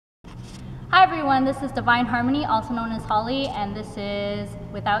Hi everyone, this is Divine Harmony, also known as Holly, and this is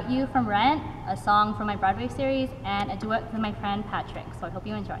Without You from Rent, a song from my Broadway series, and a duet with my friend Patrick, so I hope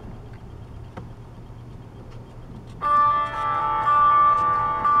you enjoy.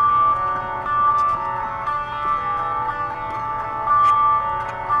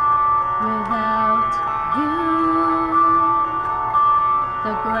 Without you,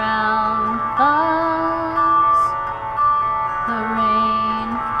 the ground falls, the rain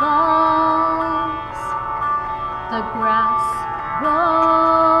falls, the grass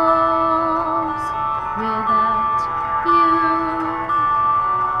rolls. Without you,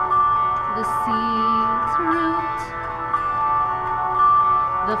 the seeds root,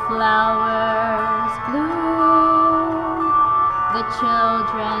 the flowers bloom, the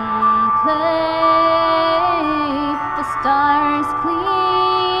children play, the stars gleam,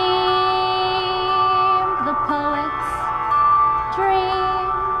 the poets dream,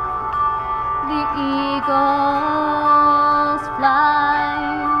 the eagles fly.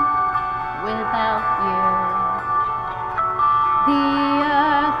 Without you, the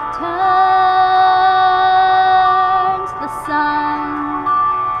earth turns, the sun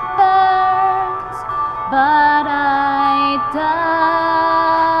burns, but I die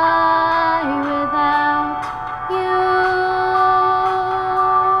without you.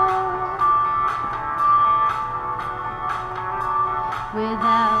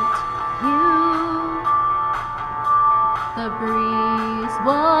 Without you, the breeze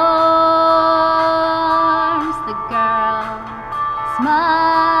warms, the girl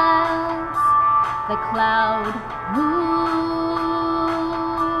smiles, the cloud moves.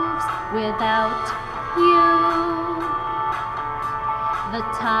 Without you, the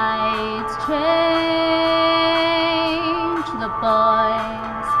tides change, the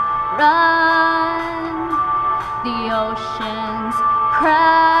boys run, the oceans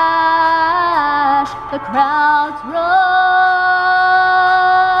crash, the crowds roar,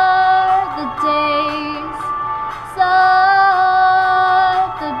 the days soar,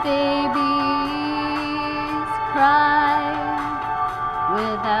 the babies cry.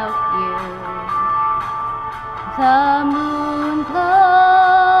 Without you, the moon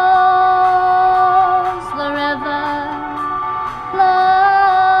glows, the river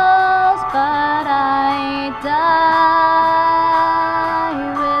flows, but I die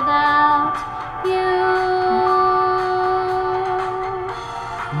without you.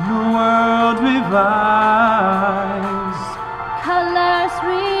 The world revives, Colors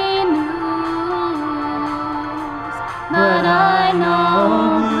renews, but I know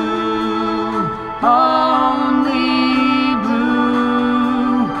only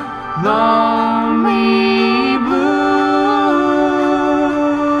blue, lonely blue.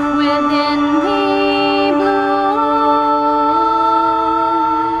 within me blue.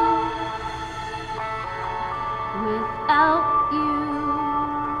 Without you,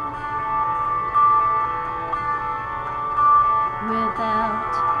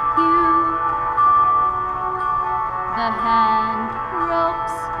 without you, the hand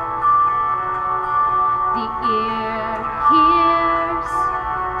ropes, the ear hears,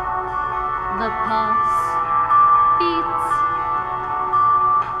 the pulse beats.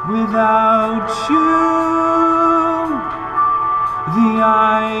 Without you, the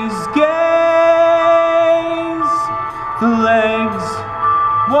eyes gaze, the legs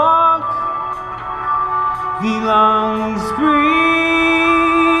walk, the lungs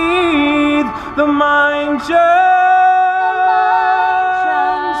breathe, the mind churns,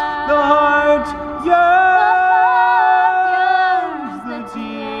 the heart yearns, the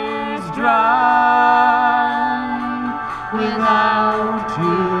tears dry. Without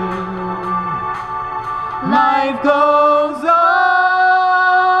you, life goes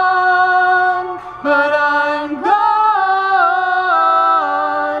on, but I'm gone,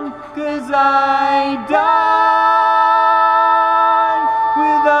 'cause I die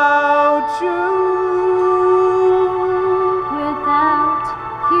without you. Without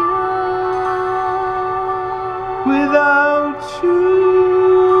you, Without you.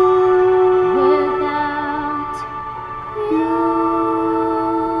 without you.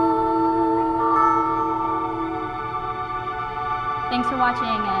 Thanks for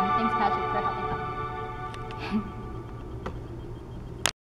watching, and thanks Patrick for helping.